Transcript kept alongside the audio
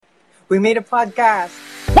We made a podcast!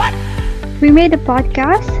 We made a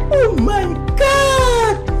podcast? Oh my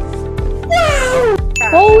God! Wow!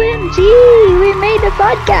 OMG! We made a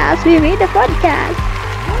podcast! We made a podcast!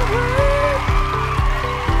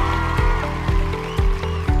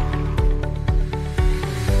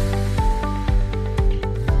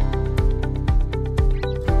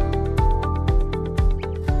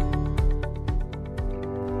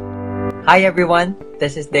 Hi everyone,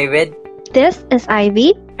 this is David. This is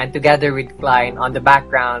Ivy. And together with Klein on the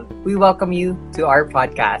background, we welcome you to our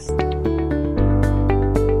podcast.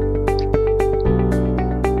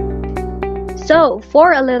 So,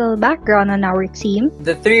 for a little background on our team,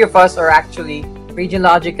 The three of us are actually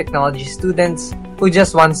radiologic technology students who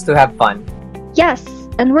just wants to have fun. yes,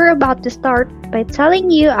 and we're about to start by telling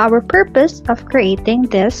you our purpose of creating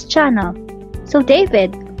this channel. So,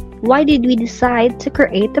 David, why did we decide to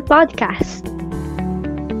create a podcast?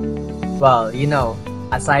 Well,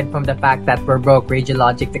 aside from the fact that we're broke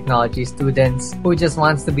radiologic technology students who just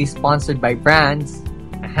wants to be sponsored by brands,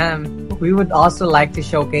 we would also like to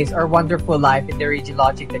showcase our wonderful life in the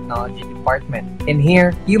radiologic technology department. In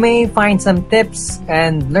here, you may find some tips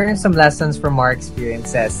and learn some lessons from our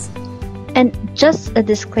experiences. And just a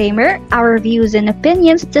disclaimer, our views and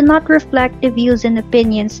opinions do not reflect the views and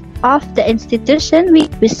opinions of the institution.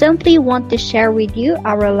 We simply want to share with you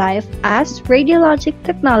our life as radiologic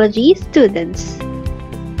technology students.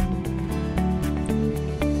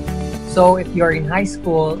 So if you're in high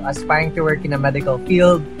school, aspiring to work in a medical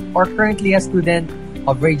field, or currently a student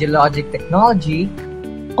of radiologic technology,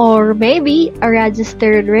 Or maybe a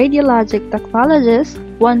registered radiologic technologist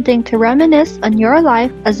wanting to reminisce on your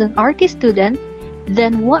life as an RT student,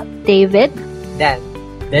 then what, David? then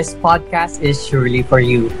this podcast is surely for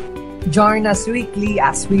you. Join us weekly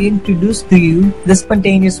as we introduce to you the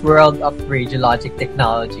spontaneous world of radiologic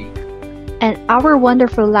technology. And our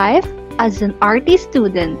wonderful life as an RT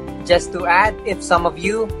student. Just to add, if some of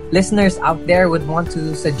you listeners out there would want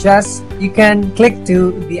to suggest, you can click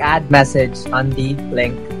to the add message on the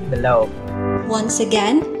link below. Once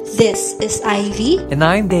again, this is Ivy, And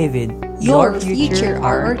I'm David, your future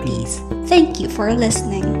RRTs. Thank you for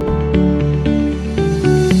listening.